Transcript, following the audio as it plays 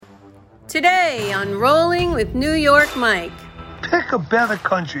Today on Rolling with New York Mike. Pick a better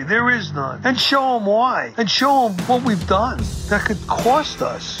country. There is none. And show them why. And show them what we've done that could cost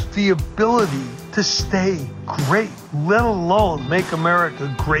us the ability to stay great, let alone make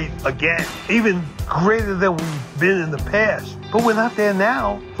America great again. Even greater than we've been in the past. But we're not there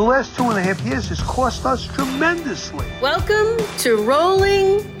now. The last 2.5 years has cost us tremendously. Welcome to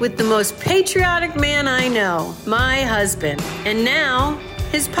Rolling with the most patriotic man I know, my husband. And now,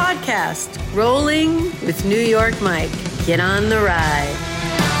 his podcast, Rolling with New York Mike. Get on the ride.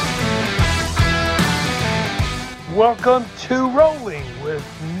 Welcome to Rolling with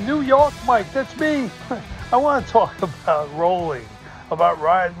New York Mike. That's me. I want to talk about rolling, about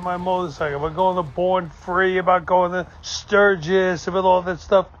riding my motorcycle, about going to Born Free, about going to Sturgis, about all that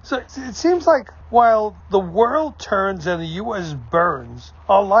stuff. So it seems like while the world turns and the U.S. burns,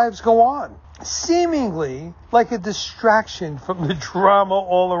 our lives go on. Seemingly like a distraction from the drama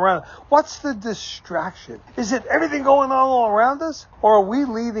all around. What's the distraction? Is it everything going on all around us? Or are we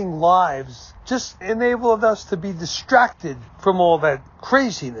leading lives just enabling us to be distracted from all that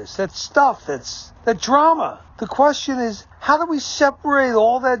craziness, that stuff, that drama? The question is, how do we separate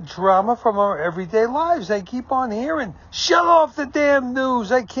all that drama from our everyday lives? I keep on hearing, shut off the damn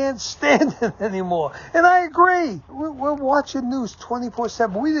news. I can't stand it anymore. And I agree. We're watching news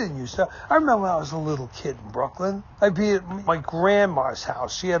 24/7. We didn't used to. I remember when I was a little kid in Brooklyn. I'd be at my grandma's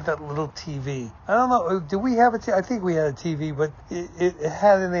house. She had that little TV. I don't know. Did we have a TV? I think we had a TV, but it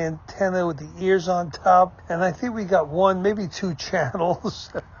had an antenna with the ears on top. And I think we got one, maybe two channels.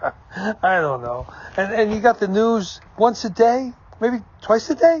 I don't know. And you got the news once a day, maybe twice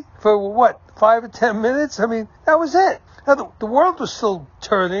a day for what, 5 or 10 minutes? I mean, that was it. Now, the world was still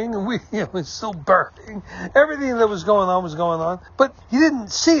turning and it was still burning. Everything that was going on, but you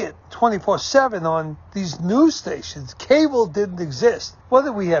didn't see it 24/7 on these news stations. Cable didn't exist. What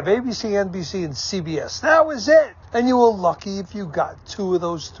did we have? ABC, NBC, and CBS. That was it. And you were lucky if you got 2 of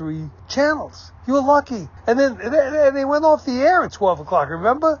those 3 channels. You were lucky. And then they went off the air at 12 o'clock.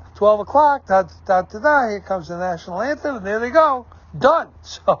 Remember? 12 o'clock, here comes the national anthem, and there they go. Done.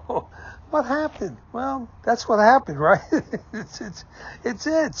 So what happened? Well, that's what happened, right? It's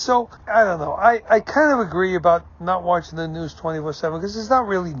it. So, I don't know. I kind of agree about not watching the news 24/7 because it's not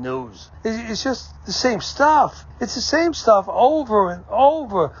really news. It's just the same stuff. It's the same stuff over and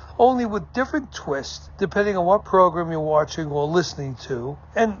over, only with different twists, depending on what program you're watching or listening to.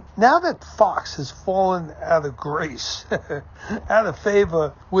 And now that Fox has fallen out of grace, out of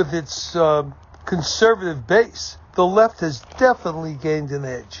favor with its conservative base, the left has definitely gained an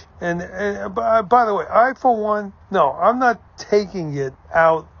edge. And by the way, I, for one, no, I'm not taking it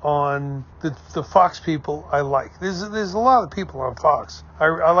out on the Fox people I like. There's a lot of people on Fox.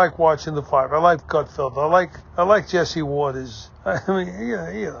 I like watching the Five. I like Gutfeld. I like Jesse Waters. I mean, you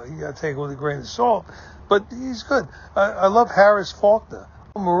got to take it with a grain of salt. But he's good. I love Harris Faulkner.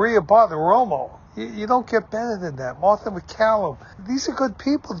 Maria Bartiromo. You don't get better than that. Martha McCallum. These are good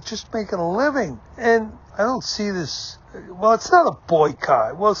people just making a living. And I don't see this. Well, it's not a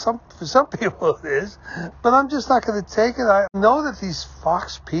boycott. Well, for some people it is. But I'm just not going to take it. I know that these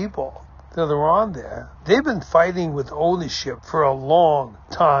Fox people that are on there, they've been fighting with ownership for a long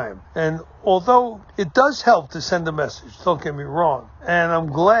time. And although it does help to send a message, don't get me wrong. And I'm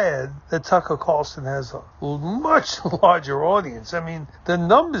glad that Tucker Carlson has a much larger audience. I mean, the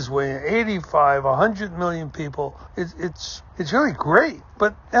numbers were 85, 100 million people. It's really great.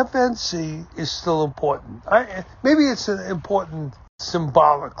 But FNC is still important. Maybe it's important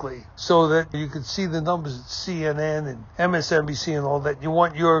symbolically, so that you can see the numbers at CNN and MSNBC and all that. You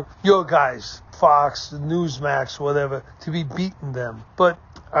want your guys, Fox, Newsmax, whatever, to be beating them. But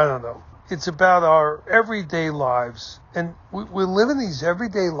I don't know. It's about our everyday lives. And we're living these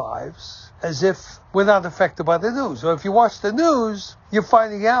everyday lives as if we're not affected by the news. Or if you watch the news, you're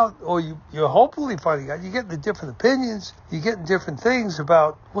finding out, or you're hopefully finding out, you're getting the different opinions, you're getting different things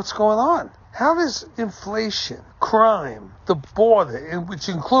about what's going on. How does inflation, crime, the border, which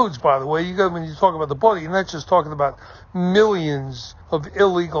includes, by the way, when you talk about the border, you're not just talking about millions of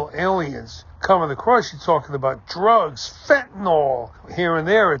illegal aliens coming across. You're talking about drugs, fentanyl, here and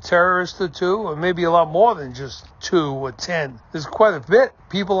there, a terrorist or 2, or maybe a lot more than just 2 or 10. There's quite a bit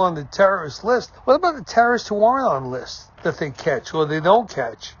people on the terrorist list. What about the terrorists who aren't on lists that they catch or they don't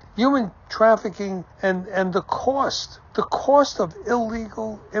catch? Human trafficking and the cost of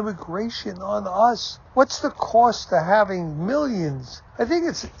illegal immigration on us. What's the cost of having millions? I think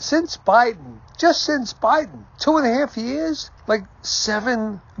it's since Biden, 2.5 years, like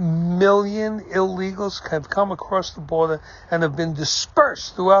 7 million illegals have come across the border and have been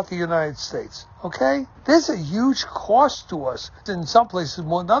dispersed throughout the United States. Okay? There's a huge cost to us. In some places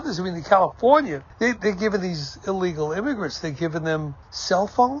more than others. I mean, in California, they're giving these illegal immigrants, they're giving them cell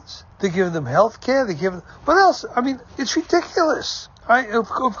phones, they're giving them health care, they're giving them, what else? I mean, it's ridiculous. Of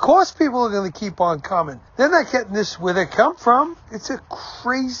course people are going to keep on coming. They're not getting this where they come from. It's a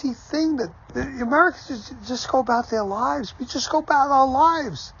crazy thing that Americans just go about their lives. We just go about our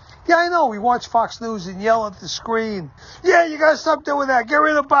lives. Yeah, I know. We watch Fox News and yell at the screen. Yeah, you got to stop doing that. Get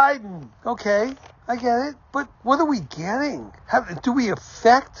rid of Biden. Okay, I get it. But what are we getting? Do we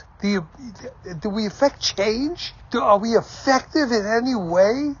affect change? Are we effective in any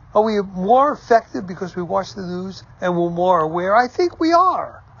way? Are we more effective because we watch the news and we're more aware? I think we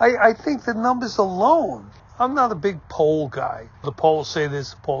are. I think the numbers alone. I'm not a big poll guy. The polls say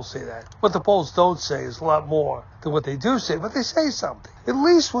this, the polls say that. What the polls don't say is a lot more than what they do say, but they say something. At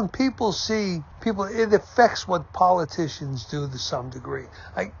least when people see it affects what politicians do to some degree.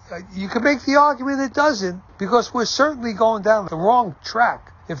 You can make the argument it doesn't, because we're certainly going down the wrong track.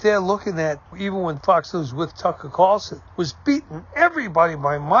 If they're looking at, even when Fox News with Tucker Carlson was beating everybody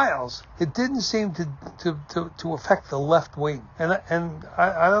by miles, it didn't seem to affect the left wing. And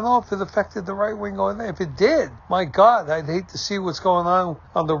I don't know if it affected the right wing going there. If it did, my God, I'd hate to see what's going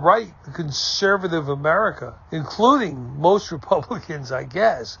on the right, the conservative America, including most Republicans, I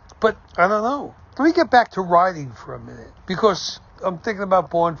guess. But I don't know. Let me get back to riding for a minute, because I'm thinking about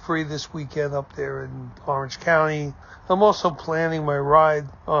Born Free this weekend up there in Orange County. I'm also planning my ride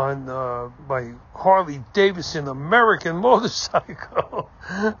on my Harley Davidson American motorcycle.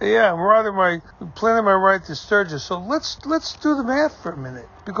 Yeah, I'm planning my ride to Sturgis. So let's do the math for a minute,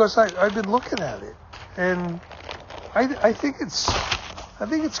 because I've been looking at it, and I think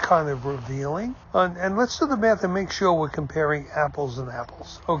it's kind of revealing. And let's do the math and make sure we're comparing apples and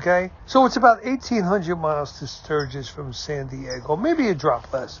apples, okay? So it's about 1,800 miles to Sturgis from San Diego, maybe a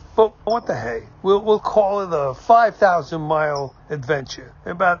drop less. But what the hey? We'll call it a 5,000-mile adventure.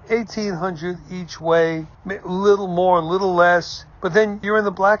 About 1,800 each way, a little more, a little less. But then you're in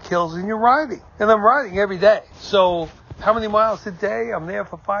the Black Hills and you're riding. And I'm riding every day. So how many miles a day? I'm there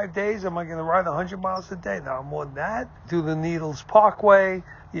for 5 days. Am I going to ride 100 miles a day? No, more than that. Do the Needles Parkway.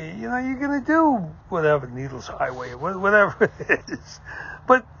 You're going to do whatever, Needles Highway, whatever it is.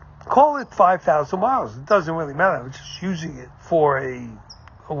 But call it 5,000 miles. It doesn't really matter. I'm just using it for a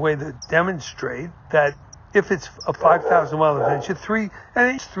way to demonstrate that if it's a 5,000-mile adventure,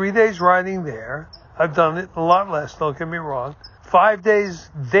 3 days riding there. I've done it a lot less, don't get me wrong. 5 days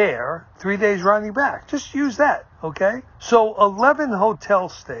there, 3 days riding back. Just use that, okay? So 11 hotel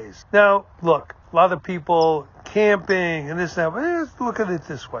stays. Now, look, a lot of people camping and this and that, but let's look at it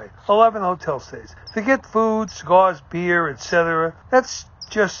this way. 11 hotel stays. To get food, cigars, beer, etc., that's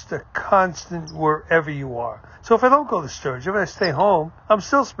just a constant wherever you are. So if I don't go to Sturgis, if I stay home, I'm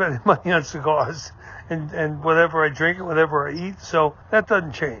still spending money on cigars and whatever I drink and whatever I eat. So that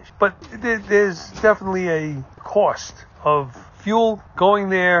doesn't change. But there's definitely a cost of fuel, going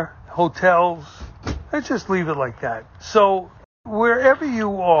there, hotels. Let's just leave it like that. So wherever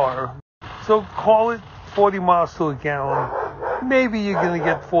you are, so call it 40 miles to a gallon. Maybe you're going to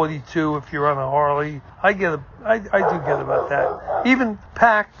get 42 if you're on a Harley. I do get about that. Even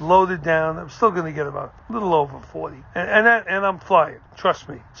packed, loaded down, I'm still going to get about a little over 40. And I'm flying, trust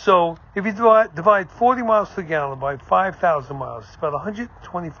me. So if you divide 40 miles per gallon by 5,000 miles, it's about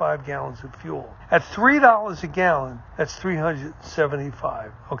 125 gallons of fuel. At $3 a gallon, that's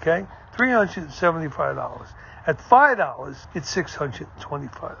 $375, okay? $375. At $5, it's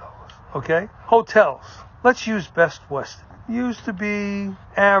 $625, okay? Hotels. Let's use Best Western. Used to be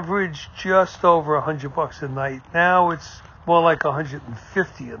average just over $100 a night. Now it's more like $150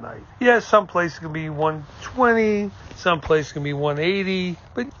 a night. Yeah, some places can be $120, some places can be $180,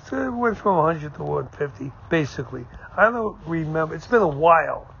 but it went from $100 to $150, basically. I don't remember. It's been a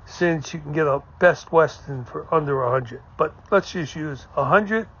while since you can get a Best Western for under $100. But let's just use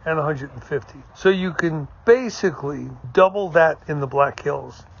 $100 and $150. So you can basically double that in the Black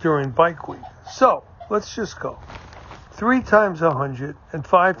Hills during Bike Week. So let's just go. 3 times 100 and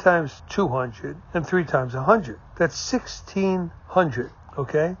 5 times 200 and 3 times 100. That's 1,600.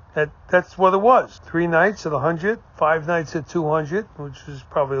 Okay, that's what it was. 3 nights at 100, 5 nights at 200, which is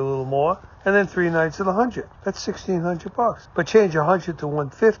probably a little more, and then 3 nights at 100. That's $1,600. But change 100 to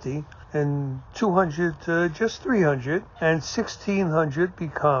 150, and 200 to just 300, and 1600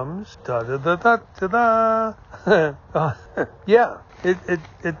 becomes da-da-da-da-da-da. Yeah,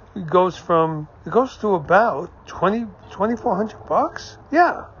 it goes to about 2,400 bucks.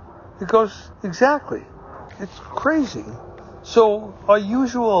 Yeah, it goes exactly. It's crazy. So our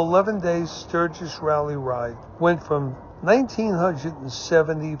usual 11-day Sturgis Rally ride went from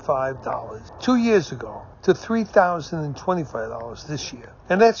 $1,975 2 years ago to $3,025 this year.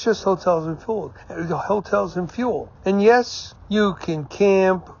 And that's just hotels and fuel. And yes, you can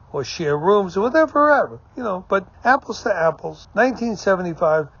camp or share rooms or whatever, but apples to apples,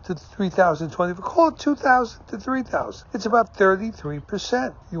 1975 to 3,020, call it 2,000 to 3,000. It's about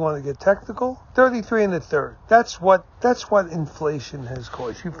 33%. You want to get technical? 33 and a third. That's what inflation has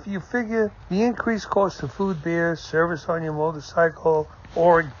caused. You figure the increased cost of food, beer, service on your motorcycle,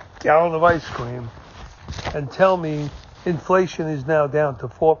 or a gallon of ice cream, and tell me inflation is now down to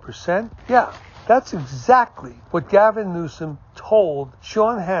 4%? Yeah. That's exactly what Gavin Newsom told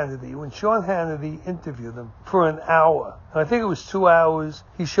Sean Hannity when Sean Hannity interviewed him for an hour. I think it was 2 hours.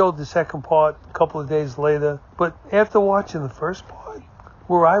 He showed the second part a couple of days later. But after watching the first part,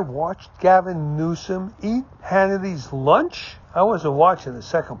 where I watched Gavin Newsom eat Hannity's lunch, I wasn't watching the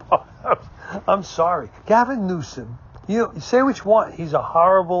second part. I'm sorry. Gavin Newsom, you say what you want. He's a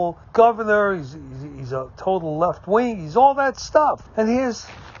horrible governor. He's a total left wing. He's all that stuff. And here's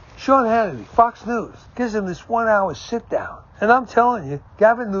Sean Hannity, Fox News, gives him this 1 hour sit down. And I'm telling you,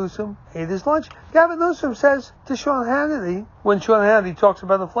 Gavin Newsom ate his lunch. Gavin Newsom says to Sean Hannity, when Sean Hannity talks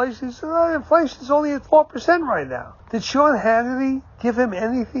about inflation, he says, inflation's only at 4% right now. Did Sean Hannity give him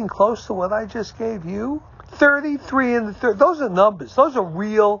anything close to what I just gave you? 33 and the third. Those are numbers. Those are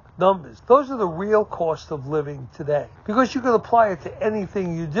real numbers. Those are the real cost of living today. Because you can apply it to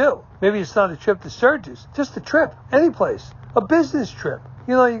anything you do. Maybe it's not a trip to Sturgis, just a trip, any place, a business trip.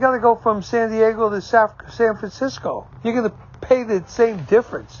 You got to go from San Diego to San Francisco. You're going to pay the same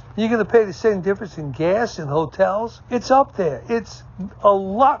difference. You're going to pay the same difference in gas and hotels. It's up there. It's a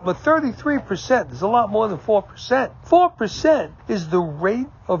lot, but 33% is a lot more than 4%. 4% is the rate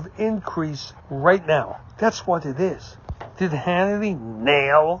of increase right now. That's what it is. Did Hannity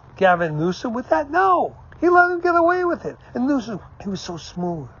nail Gavin Newsom with that? No. He let him get away with it. And Newsom, he was so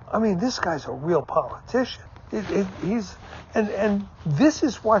smooth. I mean, this guy's a real politician. And this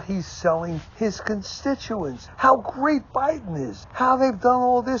is what he's selling his constituents. How great Biden is. How they've done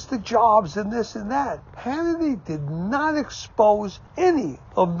all this, the jobs and this and that. Hannity did not expose any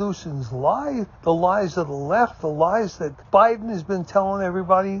of Newsom's lies, the lies of the left, the lies that Biden has been telling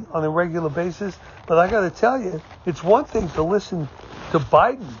everybody on a regular basis. But I got to tell you, it's one thing to listen to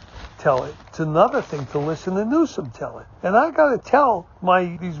Biden tell it. It's another thing to listen to Newsom tell it. And I got to tell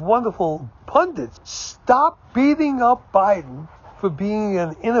these wonderful pundits, stop beating up Biden for being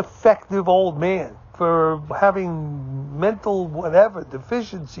an ineffective old man, for having mental whatever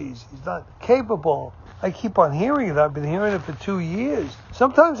deficiencies. He's not capable. I keep on hearing it. I've been hearing it for 2 years.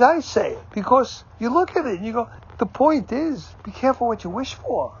 Sometimes I say it because you look at it and you go, the point is, be careful what you wish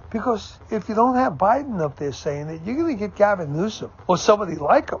for. Because if you don't have Biden up there saying it, you're going to get Gavin Newsom or somebody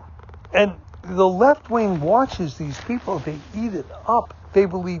like him. And the left wing watches these people. They eat it up. They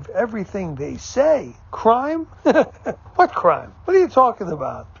believe everything they say. Crime? What crime? What are you talking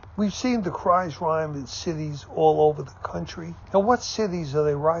about? We've seen the cries rise in cities all over the country. And what cities are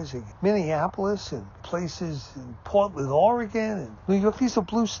they rising? Minneapolis and places in Portland, Oregon, and New York. These are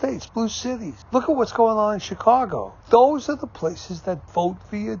blue states, blue cities. Look at what's going on in Chicago. Those are the places that vote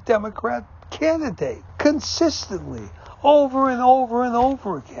for your Democrat candidate consistently, over and over and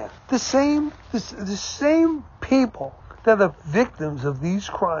over again. The same people that are victims of these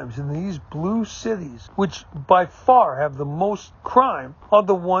crimes in these blue cities, which by far have the most crime, are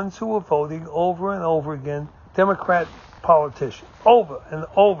the ones who are voting over and over again Democrat politicians. Over and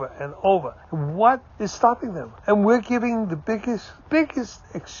over and over. What is stopping them? And we're giving the biggest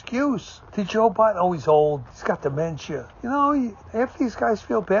excuse to Joe Biden. Oh, he's old. He's got dementia. Half these guys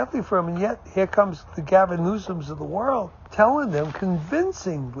feel badly for him, and yet here comes the Gavin Newsoms of the world telling them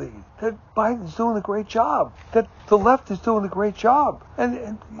convincingly that Biden's doing a great job, that the left is doing a great job.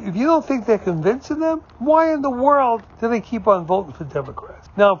 And if you don't think they're convincing them, why in the world do they keep on voting for Democrats?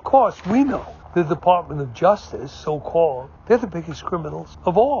 Now, of course, we know the Department of Justice, so-called, they're the biggest criminals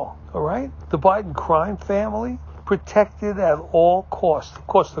of all right? The Biden crime family, protected at all costs. Of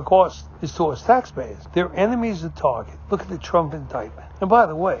course, the cost is to us taxpayers. Their enemies are target. Look at the Trump indictment. And by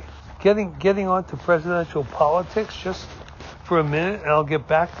the way, getting on to presidential politics just for a minute, and I'll get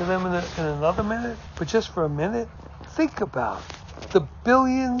back to them in another minute, but just for a minute, think about the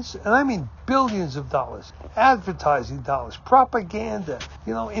billions, and I mean billions of dollars, advertising dollars, propaganda,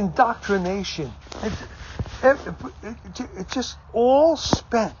 indoctrination. It just all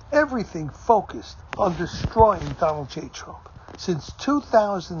spent, everything focused on destroying Donald J. Trump. Since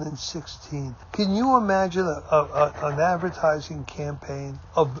 2016, can you imagine an advertising campaign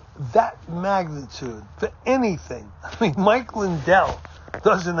of that magnitude for anything? I mean, Mike Lindell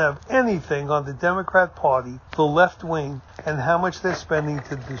doesn't have anything on the Democrat Party, the left wing, and how much they're spending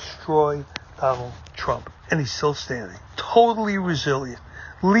to destroy Donald Trump. And he's still standing. Totally resilient.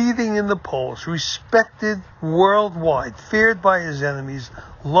 Leading in the polls, respected worldwide, feared by his enemies,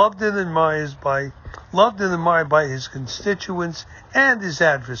 loved and admired by his constituents and his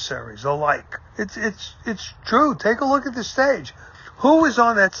adversaries alike. It's true. Take a look at the stage. Who is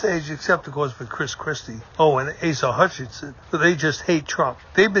on that stage except, of course, for Chris Christie? Oh, and Asa Hutchinson. They just hate Trump.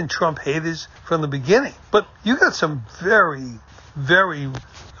 They've been Trump haters from the beginning. But you got some very, very,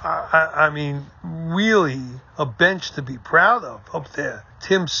 really a bench to be proud of up there.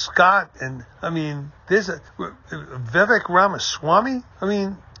 Tim Scott and, there's Vivek Ramaswamy.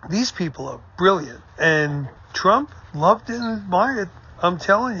 These people are brilliant. And Trump loved and admired, I'm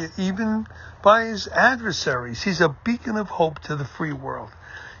telling you, even by his adversaries. He's a beacon of hope to the free world.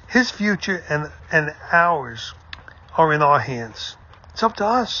 His future and ours are in our hands. It's up to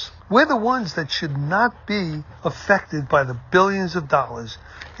us. We're the ones that should not be affected by the billions of dollars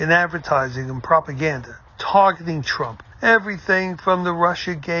in advertising and propaganda targeting Trump. Everything from the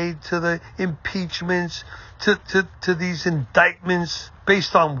Russiagate to the impeachments to these indictments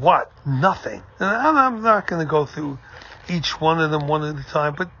based on what? Nothing. And I'm not going to go through each one of them one at a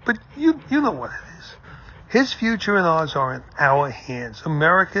time, but you know what it is. His future and ours are in our hands.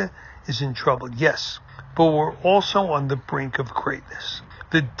 America is in trouble, yes, but we're also on the brink of greatness.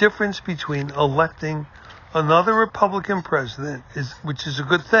 The difference between electing another Republican president, which is a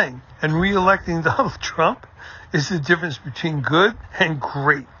good thing, and re-electing Donald Trump is the difference between good and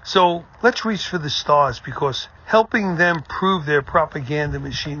great. So let's reach for the stars, because helping them prove their propaganda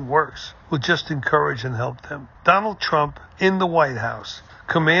machine works will just encourage and help them. Donald Trump in the White House,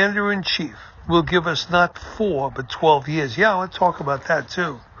 commander-in-chief, will give us not 4 but 12 years. Yeah, I'll talk about that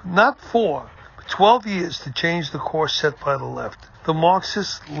too. Not 4, but 12 years to change the course set by the left. The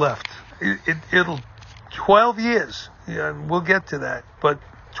Marxist left. It'll 12 years. Yeah, we'll get to that. But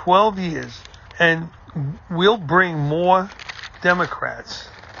 12 years. And we'll bring more Democrats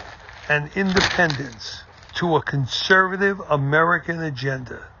and independents to a conservative American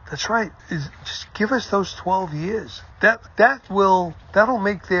agenda. That's right. Just give us those 12 years. That'll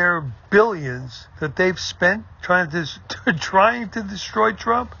make their billions that they've spent trying to destroy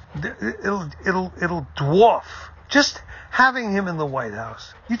Trump. It'll dwarf just having him in the White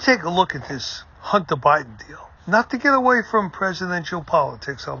House. You take a look at this Hunter Biden deal. Not to get away from presidential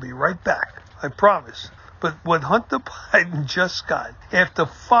politics, I'll be right back. I promise. But what Hunter Biden just got, after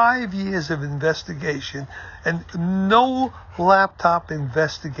 5 years of investigation and no laptop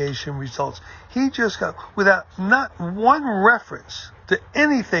investigation results, he just got, without not one reference to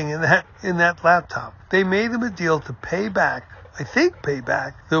anything in that laptop, they made him a deal to pay back the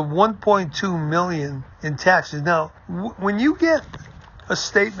 $1.2 million in taxes. Now, when you get a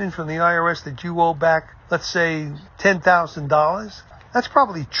statement from the IRS that you owe back, let's say $10,000, that's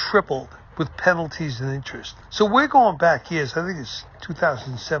probably tripled with penalties and interest. So we're going back years. I think it's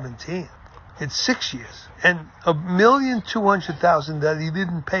 2017. It's 6 years. And $1,200,000 that he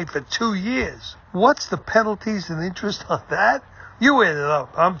didn't pay for 2 years. What's the penalties and interest on that? You add it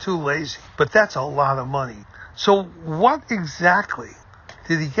up. I'm too lazy. But that's a lot of money. So what exactly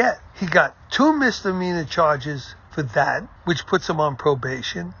did he get? He got 2 misdemeanor charges for that, which puts him on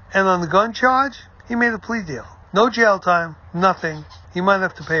probation. And on the gun charge, he made a plea deal. No jail time, nothing. He might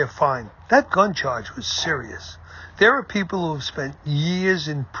have to pay a fine. That gun charge was serious. There are people who have spent years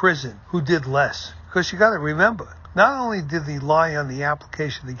in prison who did less. Because you got to remember, not only did he lie on the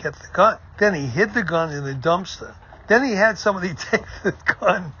application to get the gun, then he hid the gun in the dumpster. Then he had somebody take the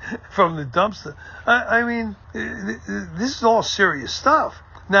gun from the dumpster. This is all serious stuff.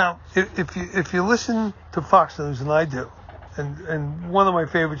 Now, if you listen to Fox News, and I do, and one of my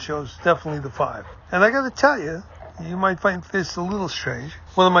favorite shows, definitely The Five. And I got to tell you, you might find this a little strange.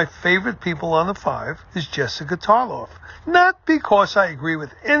 One of my favorite people on The Five is Jessica Tarloff. Not because I agree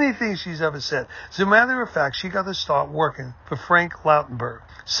with anything she's ever said. As a matter of fact, she got to start working for Frank Lautenberg,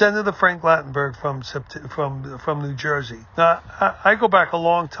 Senator Frank Lautenberg from New Jersey. Now, I go back a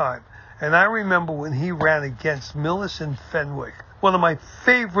long time, and I remember when he ran against Millicent Fenwick, one of my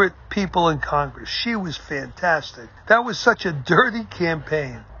favorite people in Congress. She was fantastic. That was such a dirty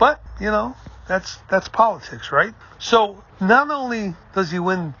campaign. But, That's politics, right? So not only does he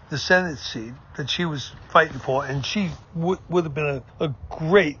win the Senate seat that she was fighting for, and she would have been a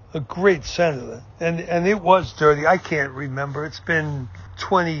great senator, and it was dirty. I can't remember. It's been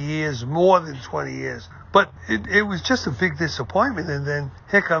 20 years, more than 20 years. But it was just a big disappointment. And then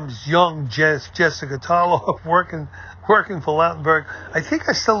here comes young Jessica Tarloff working for Lautenberg. I think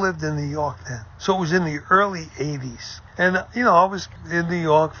I still lived in New York then. So it was in the early 80s. And, I was in New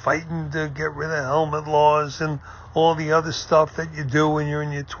York fighting to get rid of helmet laws and all the other stuff that you do when you're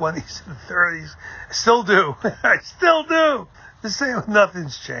in your 20s and 30s. I still do. I still do. The same,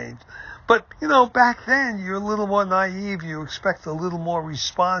 nothing's changed. But, back then, you're a little more naive. You expect a little more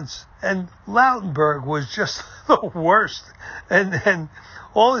response. And Lautenberg was just the worst. And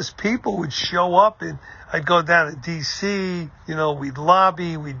all his people would show up, and I'd go down to D.C., we'd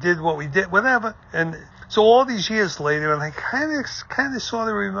lobby, we did what we did, whatever. And so all these years later, and I kind of sort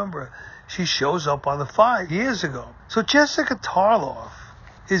of remember, she shows up on the 5 years ago. So Jessica Tarloff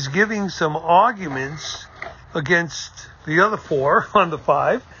is giving some arguments against the other 4 on the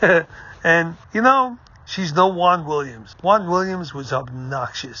 5. And, she's no Juan Williams. Juan Williams was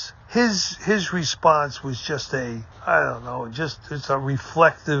obnoxious. His response was just it's a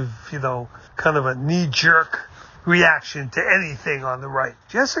reflective, kind of a knee-jerk reaction to anything on the right.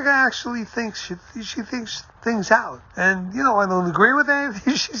 Jessica actually thinks, she thinks things out. And, I don't agree with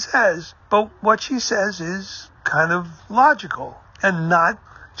anything she says, but what she says is kind of logical and not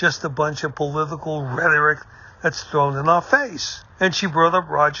just a bunch of political rhetoric that's thrown in our face. And she brought up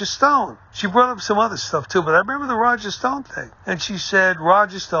Roger Stone. She brought up some other stuff too, but I remember the Roger Stone thing. And she said,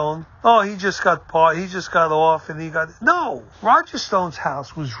 Roger Stone, he just got off and no, Roger Stone's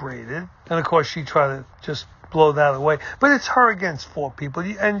house was raided. And of course she tried to just blow that away. But it's her against 4 people,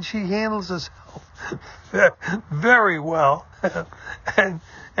 and she handles this very well.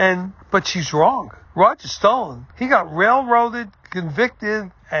 But she's wrong. Roger Stone, he got railroaded,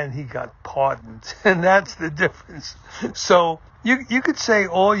 convicted, and he got pardoned. And that's the difference. So you could say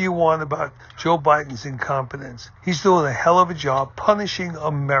all you want about Joe Biden's incompetence. He's doing a hell of a job punishing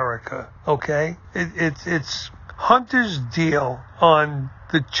America, okay? It's Hunter's deal on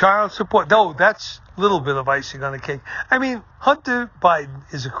the child support. No, that's a little bit of icing on the cake. I mean, Hunter Biden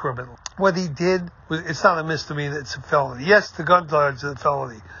is a criminal. What he did, it's not a misdemeanor, it's a felony. Yes, the gun charge is a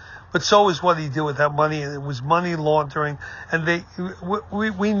felony. But so is what he did with that money, and it was money laundering. And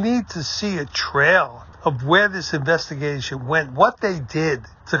we need to see a trail of where this investigation went, what they did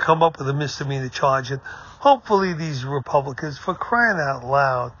to come up with a misdemeanor charge. And hopefully these Republicans, for crying out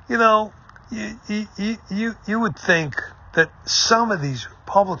loud, you would think that some of these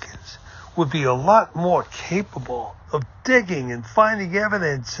Republicans would be a lot more capable of digging and finding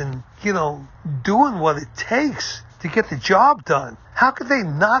evidence and, doing what it takes to get the job done. How could they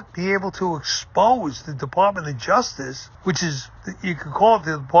not be able to expose the Department of Justice, which is, you could call it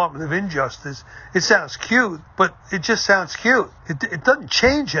the Department of Injustice. It sounds cute, but it just sounds cute. It doesn't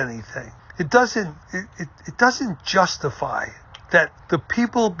change anything. It doesn't justify that the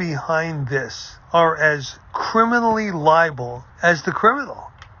people behind this are as criminally liable as the criminal.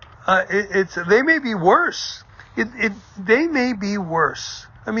 They may be worse. They may be worse.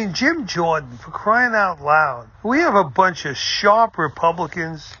 I mean, Jim Jordan, for crying out loud. We have a bunch of sharp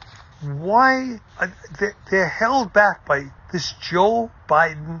Republicans. Why? They're held back by this Joe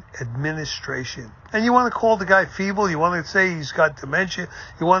Biden administration. And you want to call the guy feeble? You want to say he's got dementia?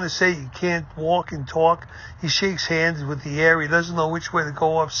 You want to say he can't walk and talk? He shakes hands with the air. He doesn't know which way to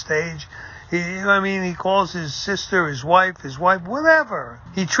go off stage. He calls his sister, his wife, whatever.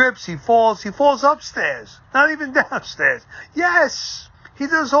 He trips, he falls upstairs, not even downstairs. Yes, he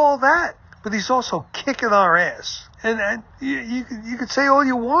does all that, but he's also kicking our ass. And you could say all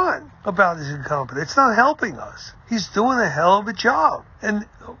you want about his incompetence. It's not helping us. He's doing a hell of a job. And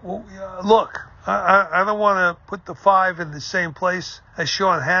look, I don't want to put the 5 in the same place as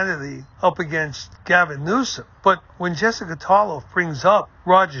Sean Hannity up against Gavin Newsom. But when Jessica Tarloff brings up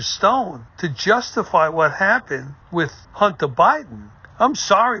Roger Stone to justify what happened with Hunter Biden, I'm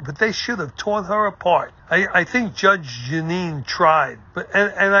sorry, but they should have torn her apart. I think Judge Jeanine tried.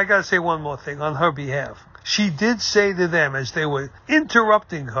 And I got to say one more thing on her behalf. She did say to them as they were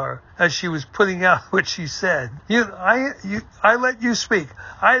interrupting her as she was putting out what she said, I let you speak.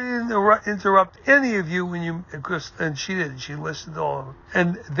 I didn't interrupt any of you when you, and she did. She listened to all of them.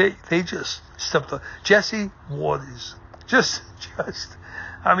 And they just stepped up. Jesse Waters, he just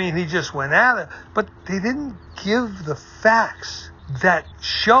went at her. But they didn't give the facts that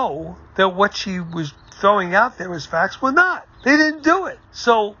show that what she was throwing out there as facts were not. They didn't do it.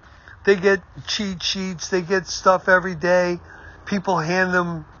 So they get cheat sheets, they get stuff every day. people hand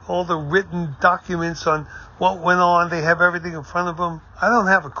them all the written documents on what went on. They have everything in front of them. I don't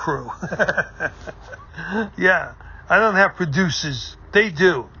have a crew. Yeah, I don't have producers. They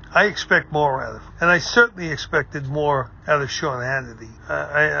do. I expect more out of them. And I certainly expected more out of Sean Hannity.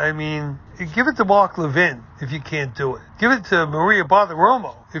 I mean, give it to Mark Levin if you can't do it. Give it to Maria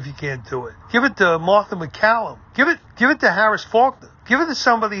Bartiromo if you can't do it. Give it to Martha McCallum. Give it to Harris Faulkner. Give it to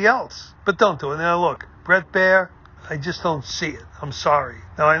somebody else. But don't do it. Now look, Bret Baier, I just don't see it. I'm sorry.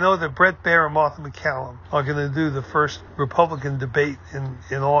 Now I know that Bret Baier and Martha McCallum are going to do the first Republican debate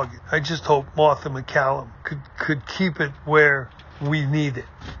in August. I just hope Martha McCallum could keep it where we need it,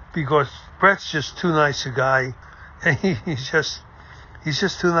 because Bret's just too nice a guy, and he's just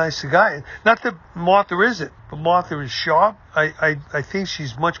too nice a guy. Not that Martha isn't, but Martha is sharp. I think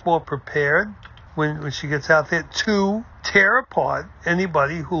she's much more prepared when she gets out there to tear apart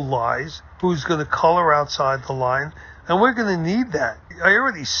anybody who lies, who's going to color outside the line, and we're going to need that. I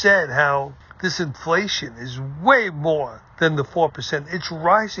already said how this inflation is way more than the 4%. It's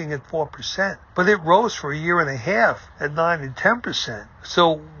rising at 4%, but it rose for a year and a half at 9 and 10%.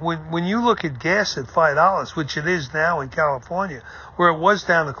 So when you look at gas at $5, which it is now in California, where it was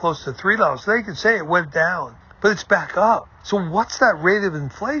down to close to $3, they can say it went down, but it's back up. So what's that rate of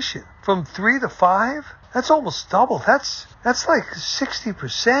inflation? From 3 to 5? That's almost double. That's like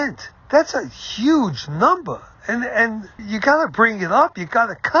 60%. That's a huge number. And you got to bring it up. You got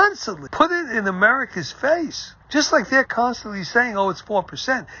to constantly put it in America's face. Just like they're constantly saying, oh, it's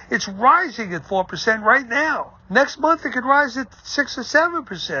 4%. It's rising at 4% right now. Next month, it could rise at 6 or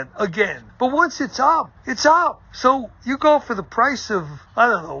 7% again. But once it's up, it's up. So you go for the price of, I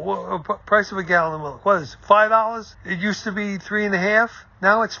don't know, price of a gallon of milk. What is it, $5? It used to be 3.5.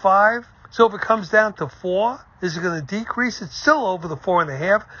 Now it's 5. So if it comes down to 4, is it going to decrease? It's still over the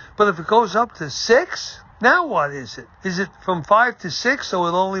 4.5. But if it goes up to 6, now what is it? Is it from 5 to 6, so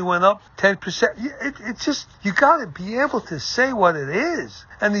it only went up 10%? It's just, you got to be able to say what it is.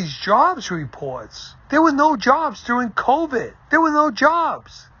 And these jobs reports, there were no jobs during COVID. There were no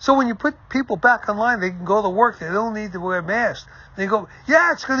jobs. So when you put people back online, they can go to work. They don't need to wear masks. They go,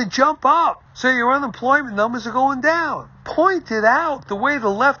 yeah, it's going to jump up. So your unemployment numbers are going down. Point it out the way the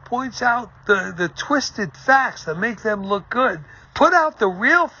left points out the twisted facts that make them look good. Put out the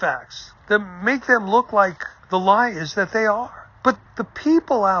real facts that make them look like the liars that they are. But the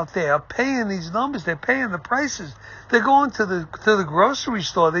people out there are paying these numbers. They're paying the prices. They're going to the grocery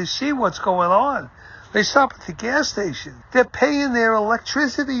store. They see what's going on. They stop at the gas station. They're paying their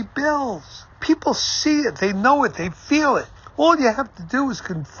electricity bills. People see it. They know it. They feel it. All you have to do is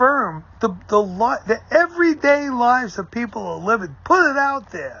confirm the everyday lives that people are living. Put it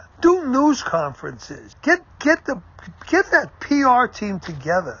out there. Do news conferences. Get that PR team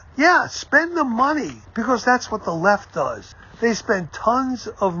together. Yeah, spend the money, because that's what the left does. They spend tons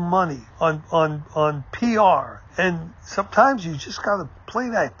of money on PR, and sometimes you just got to play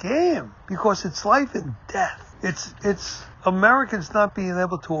that game, because it's life and death. It's Americans not being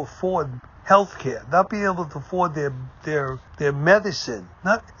able to afford healthcare, not being able to afford their medicine,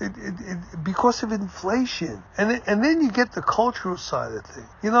 because of inflation. And then you get the cultural side of things.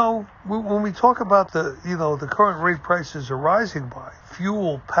 You know, when we talk about the current rate prices are rising by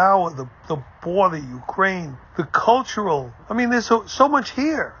fuel, power, the border, Ukraine, the cultural. I mean, there's so much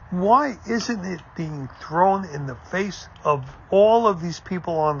here. Why isn't it being thrown in the face of all of these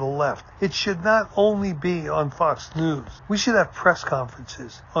people on the left? It should not only be on Fox News. We should have press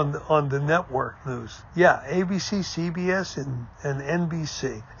conferences on the network news. Yeah, ABC, CBS, and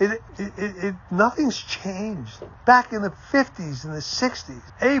NBC. Nothing's changed. Back in the 50s and the 60s,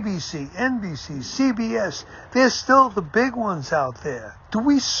 ABC, NBC, CBS, they're still the big ones out there. Do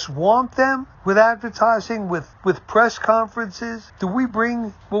we swamp them with advertising, with press conferences? Do we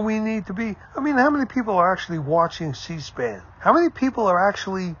bring what we need to be? I mean, how many people are actually watching C-SPAN? How many people are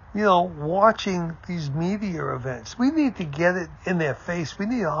actually, watching these media events? We need to get it in their face. We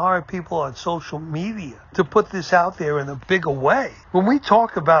need to hire people on social media to put this out there in a bigger way. When we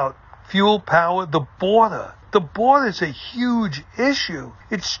talk about fuel, power, the border is a huge issue.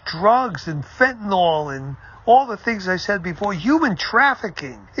 It's drugs and fentanyl and all the things I said before, human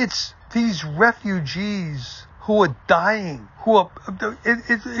trafficking. It's these refugees who are dying,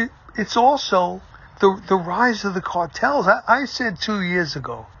 it's also the rise of the cartels. I said 2 years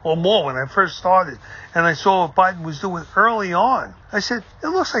ago or more when I first started, and I saw what Biden was doing early on. I said, it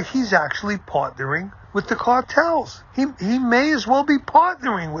looks like he's actually partnering with the cartels. He may as well be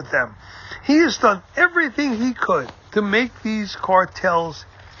partnering with them. He has done everything he could to make these cartels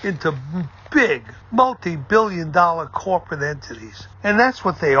into big, multi-billion-dollar corporate entities. And that's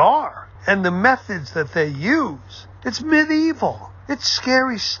what they are. And the methods that they use, it's medieval. It's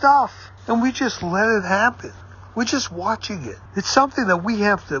scary stuff. And we just let it happen. We're just watching it. It's something that we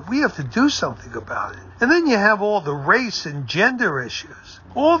have to do something about it. And then you have all the race and gender issues.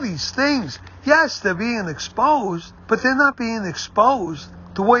 All these things, yes, they're being exposed, but they're not being exposed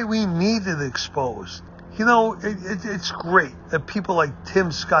the way we need it exposed. You know, it's great that people like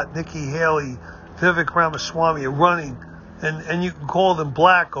Tim Scott, Nikki Haley, Vivek Ramaswamy are running, and you can call them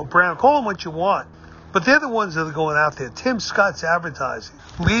black or brown, call them what you want. But they're the ones that are going out there. Tim Scott's advertising,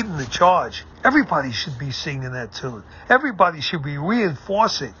 leading the charge. Everybody should be singing that tune. Everybody should be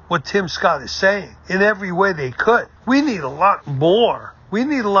reinforcing what Tim Scott is saying in every way they could. We need a lot more. We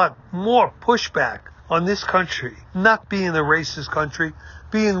need a lot more pushback on this country not being a racist country,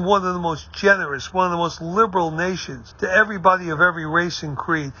 being one of the most generous, one of the most liberal nations to everybody of every race and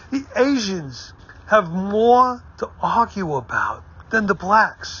creed. The Asians have more to argue about than the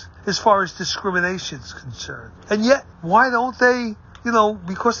blacks as far as discrimination is concerned. And yet, why don't they,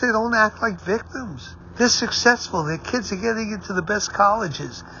 because they don't act like victims. They're successful. Their kids are getting into the best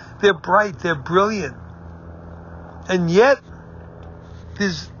colleges. They're bright. They're brilliant. And yet,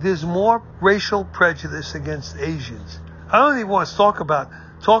 there's more racial prejudice against Asians. I don't even want to talk about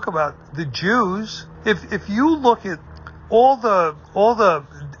the Jews. If you look at all the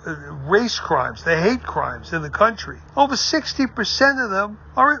race crimes, the hate crimes in the country, over 60% of them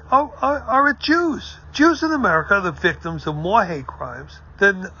are Jews. Jews in America are the victims of more hate crimes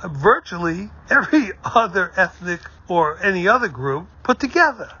than virtually every other ethnic or any other group put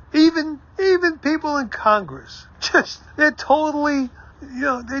together. Even people in Congress, they're totally,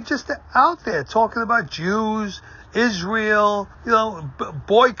 they're just out there talking about Jews, Israel,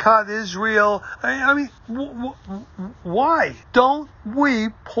 boycott Israel. I mean, why don't we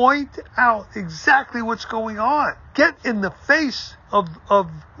point out exactly what's going on? Get in the face of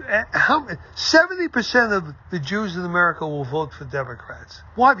how 70% of the Jews in America will vote for Democrats.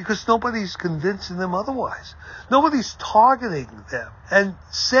 Why? Because nobody's convincing them otherwise. Nobody's targeting them and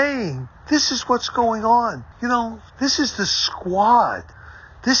saying, this is what's going on. This is the Squad.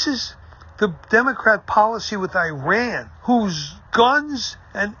 This is the Democrat policy with Iran, whose guns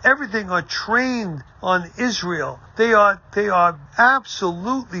and everything are trained on Israel. They are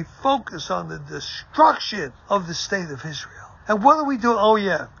absolutely focused on the destruction of the state of Israel. And what are we doing? Oh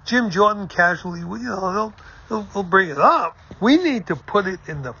yeah, Jim Jordan casually, they'll bring it up. We need to put it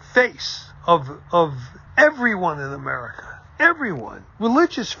in the face of everyone in America. Everyone.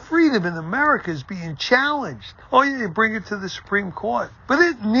 Religious freedom in America is being challenged. Oh, yeah, you bring it to the Supreme Court. But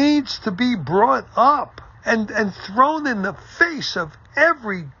it needs to be brought up and thrown in the face of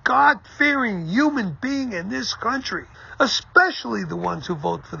every God-fearing human being in this country, especially the ones who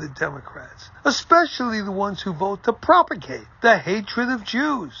vote for the Democrats, especially the ones who vote to propagate the hatred of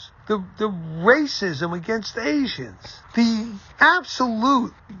Jews, the racism against Asians, the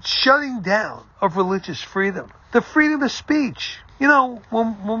absolute shutting down of religious freedom. The freedom of speech.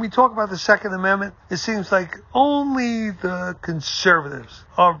 When we talk about the Second Amendment, it seems like only the conservatives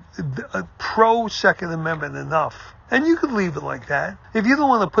are pro-Second Amendment enough. And you could leave it like that. If you don't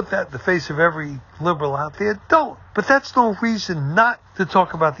want to put that in the face of every liberal out there, don't. But that's no reason not to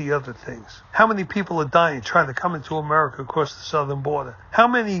talk about the other things. How many people are dying trying to come into America across the southern border? How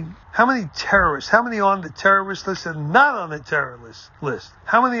many terrorists? How many on the terrorist list and not on the terrorist list?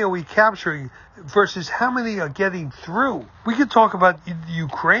 How many are we capturing versus how many are getting through? We could talk about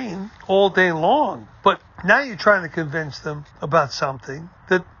Ukraine all day long, but now you're trying to convince them about something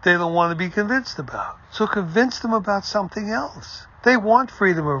that they don't want to be convinced about. So convince them about something else. They want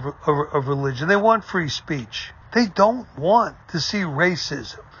freedom of religion. They want free speech. They don't want to see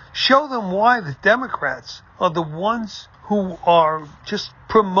racism. Show them why the Democrats are the ones who are just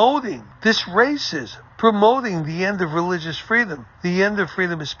promoting this racism, promoting the end of religious freedom, the end of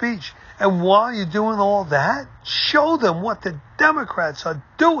freedom of speech. And while you're doing all that, show them what the Democrats are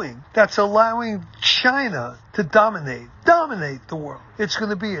doing that's allowing China to dominate the world. It's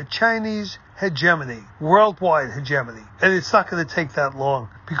going to be a Chinese hegemony, worldwide hegemony. And it's not going to take that long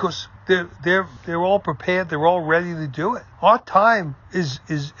because they're all prepared, they're all ready to do it. Our time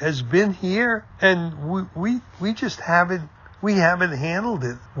has been here, and we just haven't handled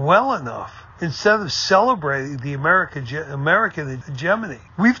it well enough. Instead of celebrating the American hegemony,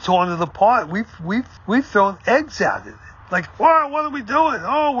 we've torn it apart. We've thrown eggs at it. Like, wow, what are we doing?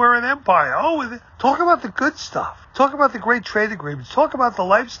 Oh, we're an empire. Talk about the good stuff. Talk about the great trade agreements. Talk about the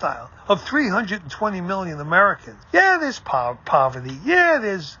lifestyle of 320 million Americans. Yeah, there's poverty. Yeah,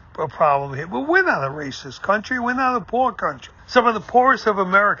 there's a problem here. But we're not a racist country. We're not a poor country. Some of the poorest of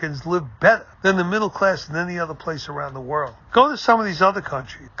Americans live better than the middle class in any other place around the world. Go to some of these other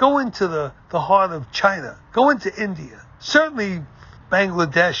countries. Go into the heart of China. Go into India. Certainly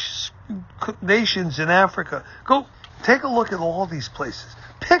Bangladesh, nations in Africa. Go take a look at all these places.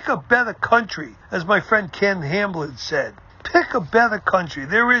 Pick a better country, as my friend Ken Hamblin said. Pick a better country.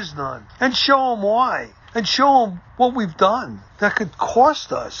 There is none. And show them why. And show them what we've done that could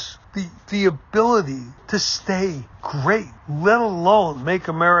cost us the ability to stay great, let alone make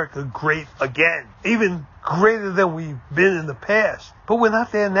America great again, even greater than we've been in the past. But we're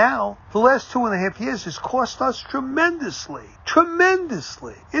not there now. The last 2.5 years has cost us tremendously,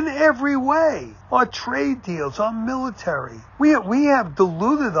 in every way. Our trade deals, our military. We have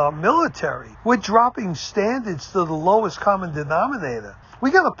diluted our military. We're dropping standards to the lowest common denominator. We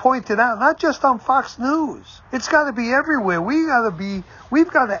got to point it out, not just on Fox News. It's got to be everywhere. We've got to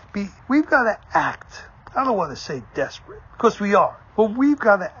act. I don't want to say desperate, because we are. But we've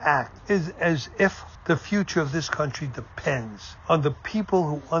got to act as if the future of this country depends on the people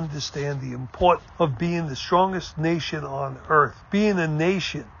who understand the importance of being the strongest nation on earth, being a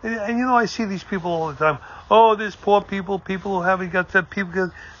nation. And I see these people all the time. Oh, there's poor people who haven't got that,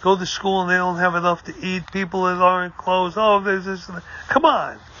 people go to school and they don't have enough to eat, people that aren't clothes. Oh, there's this. Come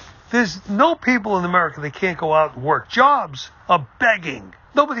on. There's no people in America that can't go out and work. Jobs are begging.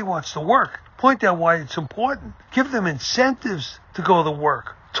 Nobody wants to work. Point out why it's important. Give them incentives to go to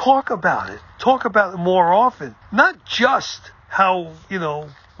work. Talk about it. Talk about it more often. Not just how,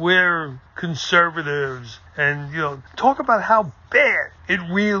 we're conservatives and, talk about how bad it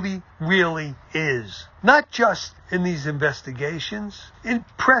really, really is. Not just in these investigations, in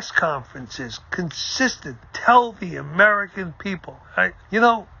press conferences, consistent. Tell the American people. I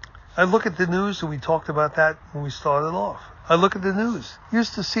look at the news, and we talked about that when we started off. I look at the news.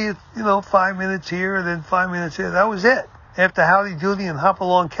 Used to see it, 5 minutes here and then 5 minutes here. That was it. After Howdy Doody and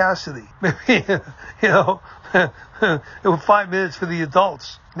Hopalong Cassidy. Maybe, it was 5 minutes for the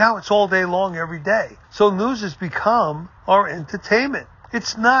adults. Now it's all day long every day. So news has become our entertainment.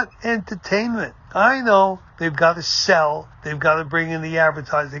 It's not entertainment. I know they've got to sell. They've got to bring in the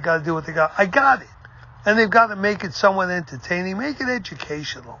advertising. They've got to do what they got. I got it. And they've got to make it somewhat entertaining. Make it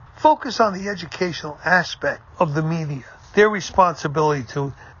educational. Focus on the educational aspect of the media. Their responsibility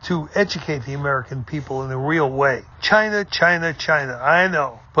to educate the American people in a real way. China. I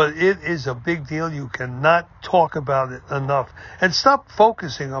know. But it is a big deal. You cannot talk about it enough. And stop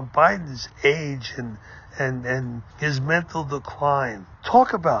focusing on Biden's age and his mental decline.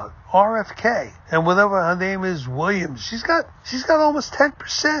 Talk about RFK and whatever her name is, Williams. She's got almost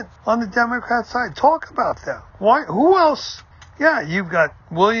 10% on the Democrat side. Talk about that. Why? Who else? Yeah, you've got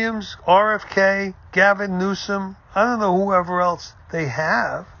Williams, RFK, Gavin Newsom. I don't know whoever else they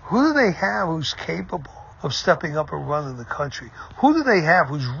have. Who do they have who's capable of stepping up and running the country? Who do they have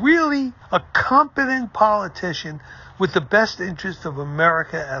who's really a competent politician with the best interest of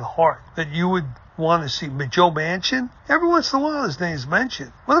America at heart that you would want to see? Joe Manchin? Every once in a while his name's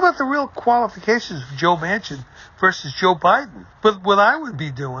mentioned. What about the real qualifications of Joe Manchin versus Joe Biden? But what I would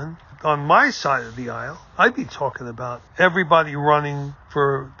be doing on my side of the aisle, I'd be talking about everybody running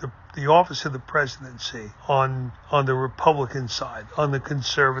for the office of the presidency on the Republican side, on the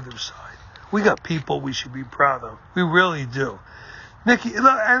conservative side. We got people we should be proud of. We really do. Nikki, and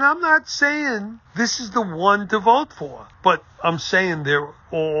I'm not saying this is the one to vote for, but I'm saying they're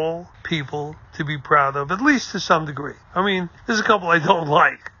all people to be proud of, at least to some degree. I mean, there's a couple I don't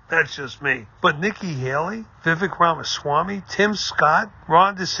like. That's just me. But Nikki Haley, Vivek Ramaswamy, Tim Scott,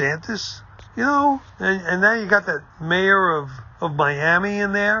 Ron DeSantis, and now you got that mayor of Miami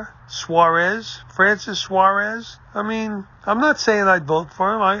in there, Francis Suarez. I mean, I'm not saying I'd vote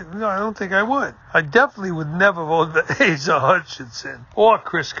for him. I don't think I would. I definitely would never vote for Asa Hutchinson or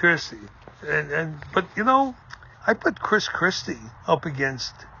Chris Christie. But I put Chris Christie up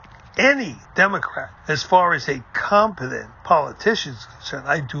against any Democrat as far as a competent politician is concerned.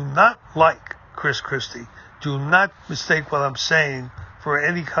 I do not like Chris Christie. Do not mistake what I'm saying for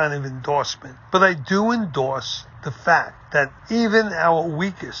any kind of endorsement. But I do endorse the fact that even our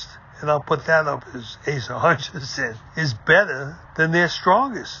weakest, and I'll put that up as Asa Hutchinson, is better than their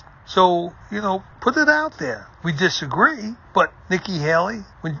strongest. So, put it out there. We disagree, but Nikki Haley,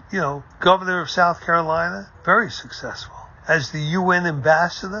 governor of South Carolina, very successful. As the UN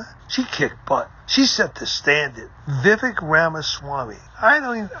ambassador, she kicked butt. She set the standard. Vivek Ramaswamy. I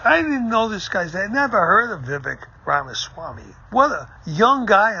didn't know this guy's name. I never heard of Vivek Ramaswamy. What a young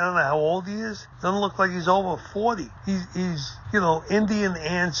guy. I don't know how old he is. Doesn't look like he's over 40. He's Indian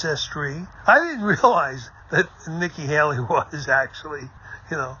ancestry. I didn't realize that Nikki Haley was actually,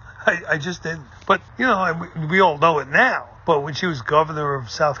 I just didn't. But, we all know it now. But when she was governor of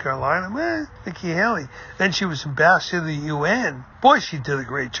South Carolina, Nikki Haley. Then she was ambassador to the UN. Boy, she did a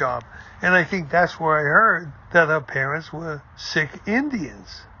great job. And I think that's where I heard that her parents were Sikh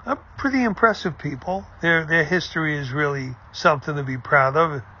Indians. Pretty impressive people. Their history is really something to be proud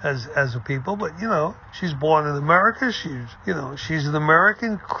of as a people. But, she's born in America. She's an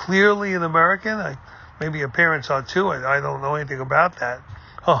American, clearly an American. Maybe her parents are too. I don't know anything about that.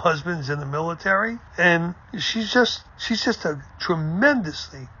 Her husband's in the military, and she's just a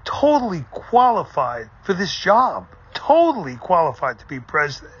tremendously, totally qualified for this job. Totally qualified to be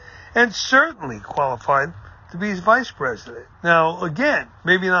president, and certainly qualified to be his vice president. Now, again,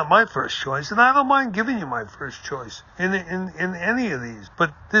 maybe not my first choice, and I don't mind giving you my first choice in any of these.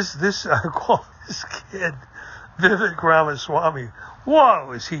 But this I call this kid Vivek Ramaswamy.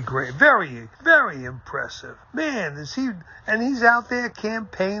 Whoa, is he great. Very, very impressive. Man, he's out there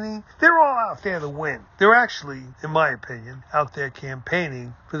campaigning. They're all out there to win. They're actually, in my opinion, out there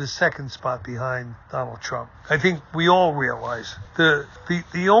campaigning for the second spot behind Donald Trump. I think we all realize the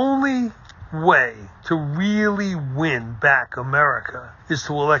only way to really win back America is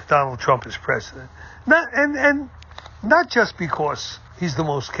to elect Donald Trump as president. Not just because he's the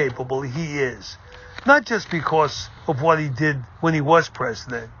most capable, he is. Not just because of what he did when he was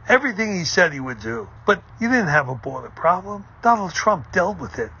president. Everything he said he would do. But you didn't have a border problem. Donald Trump dealt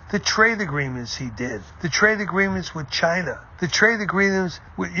with it. The trade agreements he did. The trade agreements with China. The trade agreements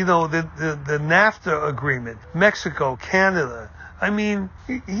with, the NAFTA agreement. Mexico, Canada. I mean,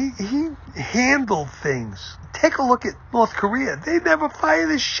 he handled things. Take a look at North Korea. They never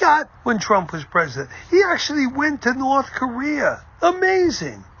fired a shot when Trump was president. He actually went to North Korea.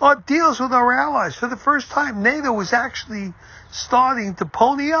 Amazing. Our deals with our allies. For the first time, NATO was actually starting to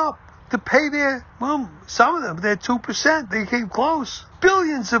pony up to pay some of them, their 2%. They came close.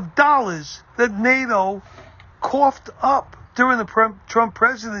 Billions of dollars that NATO coughed up during the Trump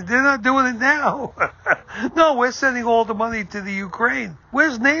presidency. They're not doing it now. No, we're sending all the money to the Ukraine.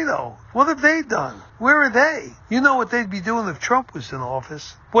 Where's NATO? What have they done? Where are they? You know what they'd be doing if Trump was in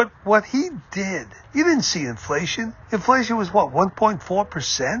office? What he did. You didn't see inflation. Inflation was what,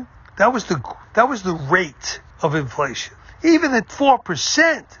 1.4%? That was the rate of inflation. Even at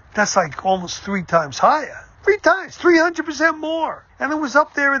 4%, that's like almost 3 times higher. 3 times, 300% more. And it was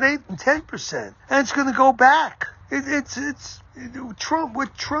up there at 8 and 10%. And it's going to go back. Trump.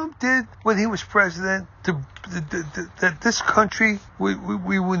 What Trump did when he was president, that this country we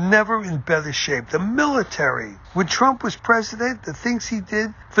were never in better shape. The military. When Trump was president, the things he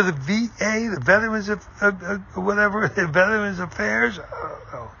did for the VA, the Veterans of the Veterans Affairs.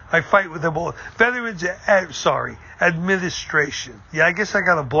 I fight with them all. Administration. Yeah, I guess I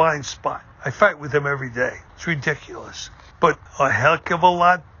got a blind spot. I fight with them every day. It's ridiculous, but a heck of a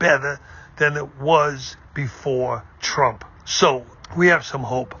lot better than it was before Trump. So we have some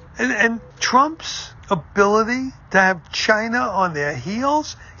hope. And Trump's ability to have China on their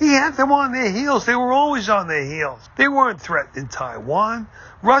heels, he had them on their heels. They were always on their heels. They weren't threatening Taiwan.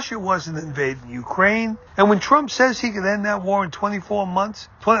 Russia wasn't invading Ukraine. And when Trump says he could end that war in 24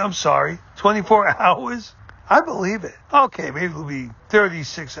 hours, I believe it. Okay, maybe it'll be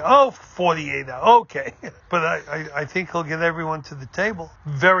 36, 48 hours. Okay. But I think he'll get everyone to the table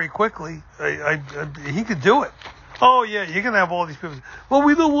very quickly. He could do it. Oh, yeah, you're going to have all these people. Well,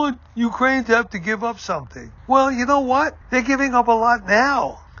 we don't want Ukraine to have to give up something. Well, you know what? They're giving up a lot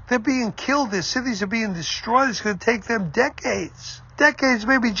now. They're being killed. Their cities are being destroyed. It's going to take them decades,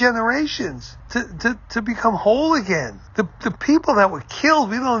 maybe generations, to become whole again. The people that were killed,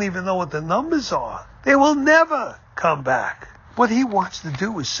 we don't even know what the numbers are. They will never come back. What he wants to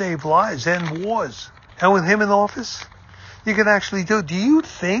do is save lives, end wars. And with him in office, you can actually do it. Do you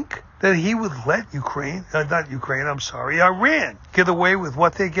think that he would let Iran get away with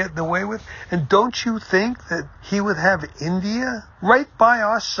what they're getting away with? And don't you think that he would have India right by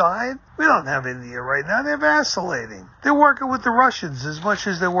our side? We don't have India right now. They're vacillating. They're working with the Russians as much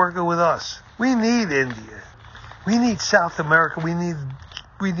as they're working with us. We need India. We need South America. We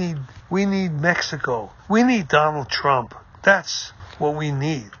need Mexico. We need Donald Trump. That's what we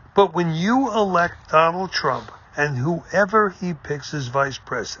need. But when you elect Donald Trump and whoever he picks as vice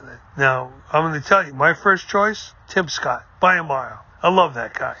president. Now, I'm going to tell you, my first choice, Tim Scott, by a mile. I love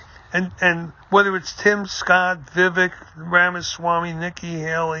that guy. And whether it's Tim Scott, Vivek Ramaswamy, Nikki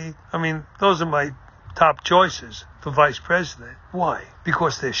Haley, I mean, those are my top choices for vice president. Why?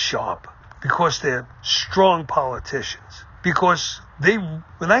 Because they're sharp. Because they're strong politicians. Because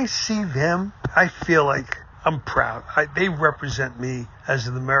when I see them, I feel like I'm proud. They represent me as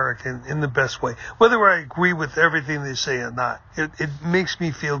an American in the best way. Whether I agree with everything they say or not, it makes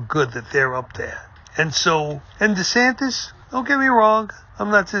me feel good that they're up there. And DeSantis, don't get me wrong,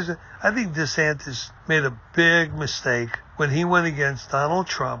 I think DeSantis made a big mistake when he went against Donald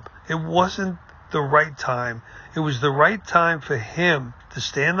Trump. It wasn't the right time. It was the right time for him to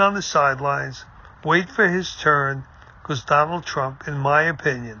stand on the sidelines, wait for his turn, because Donald Trump, in my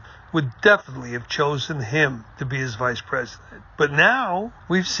opinion, would definitely have chosen him to be his vice president. But now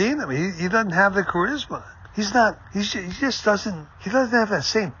we've seen him. He doesn't have the charisma. He doesn't have that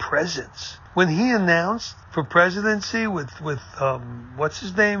same presence. When he announced for presidency with what's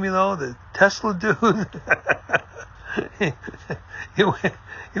his name, the Tesla dude,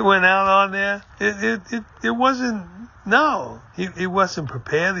 he went out on there. It wasn't. No, he wasn't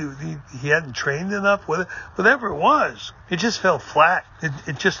prepared. He hadn't trained enough. Whatever it was, it just fell flat.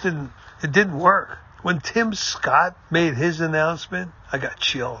 It just didn't. It didn't work. When Tim Scott made his announcement, I got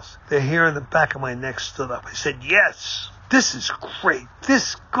chills. The hair in the back of my neck stood up. I said, "Yes, this is great.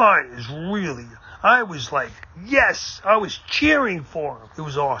 This guy is really." I was like, yes, I was cheering for him. It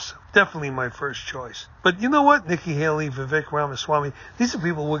was awesome. Definitely my first choice. But you know what? Nikki Haley, Vivek Ramaswamy, these are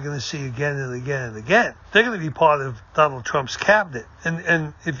people we're going to see again and again and again. They're going to be part of Donald Trump's cabinet.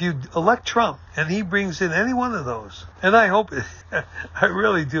 And if you elect Trump and he brings in any one of those, and I hope I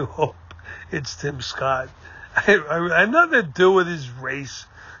really do hope it's Tim Scott. I nothing to do with his race.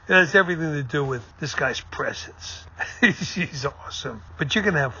 It has everything to do with this guy's presence. He's awesome. But you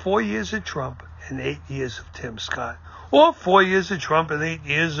can have 4 years of Trump and 8 years of Tim Scott. Or 4 years of Trump and 8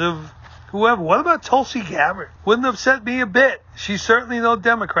 years of whoever. What about Tulsi Gabbard? Wouldn't upset me a bit. She's certainly no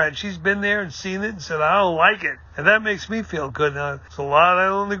Democrat. She's been there and seen it and said, I don't like it. And that makes me feel good. Now, there's a lot I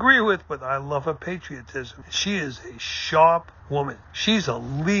don't agree with, but I love her patriotism. She is a sharp woman. She's a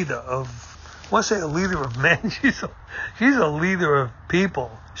leader of... I want to say a leader of men. She's a leader of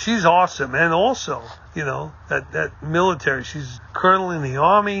people. She's awesome. And also, that military. She's colonel in the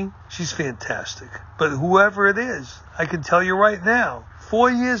army. She's fantastic. But whoever it is, I can tell you right now,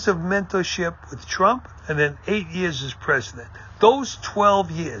 4 years of mentorship with Trump and then 8 years as president. Those 12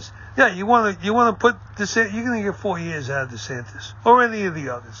 years. Yeah, you want to put DeSantis, you're going to get 4 years out of DeSantis or any of the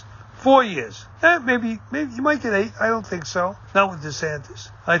others. 4 years. Maybe you might get 8. I don't think so. Not with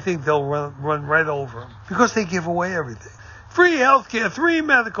DeSantis. I think they'll run right over him because they give away everything. Free healthcare, free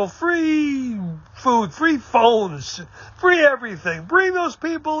medical, free food, free phones, free everything. Bring those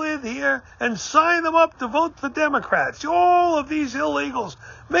people in here and sign them up to vote for Democrats. All of these illegals,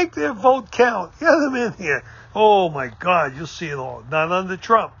 make their vote count. Get them in here. Oh my God, you'll see it all. Not under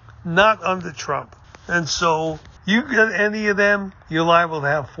Trump. Not under Trump. And so... you get any of them, you're liable to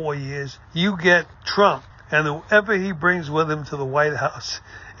have 4 years. You get Trump, and whoever he brings with him to the White House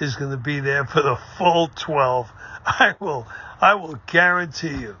is going to be there for the full 12. I will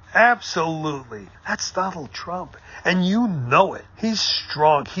guarantee you. Absolutely. That's Donald Trump. And you know it. He's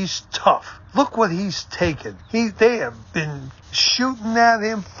strong. He's tough. Look what he's taken. They have been shooting at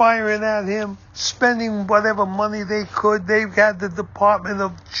him, firing at him, spending whatever money they could. They've had the Department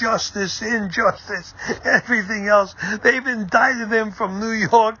of Justice, Injustice, everything else. They've indicted him from New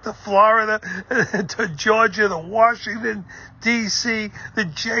York to Florida to Georgia to Washington, D.C., the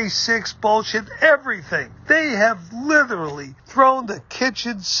J6 bullshit, everything. They have literally thrown the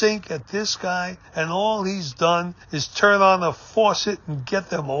kitchen sink at this guy, and all he's done is turn on a faucet and get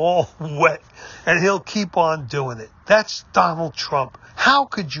them all wet. And he'll keep on doing it. That's Donald Trump. How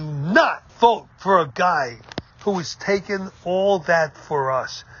could you not vote for a guy who has taken all that for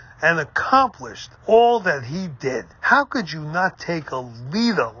us and accomplished all that he did? How could you not take a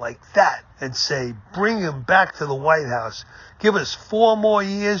leader like that and say, bring him back to the White House? Give us 4 more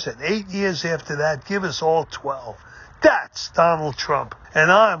years, and 8 years after that, give us all 12. That's Donald Trump.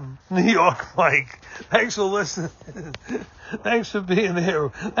 And I'm New York Mike. Thanks for listening. Thanks for being here.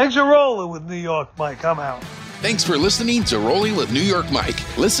 Thanks for rolling with New York Mike. I'm out. Thanks for listening to Rolling with New York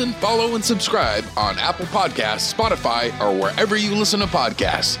Mike. Listen, follow, and subscribe on Apple Podcasts, Spotify, or wherever you listen to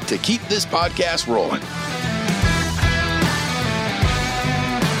podcasts to keep this podcast rolling.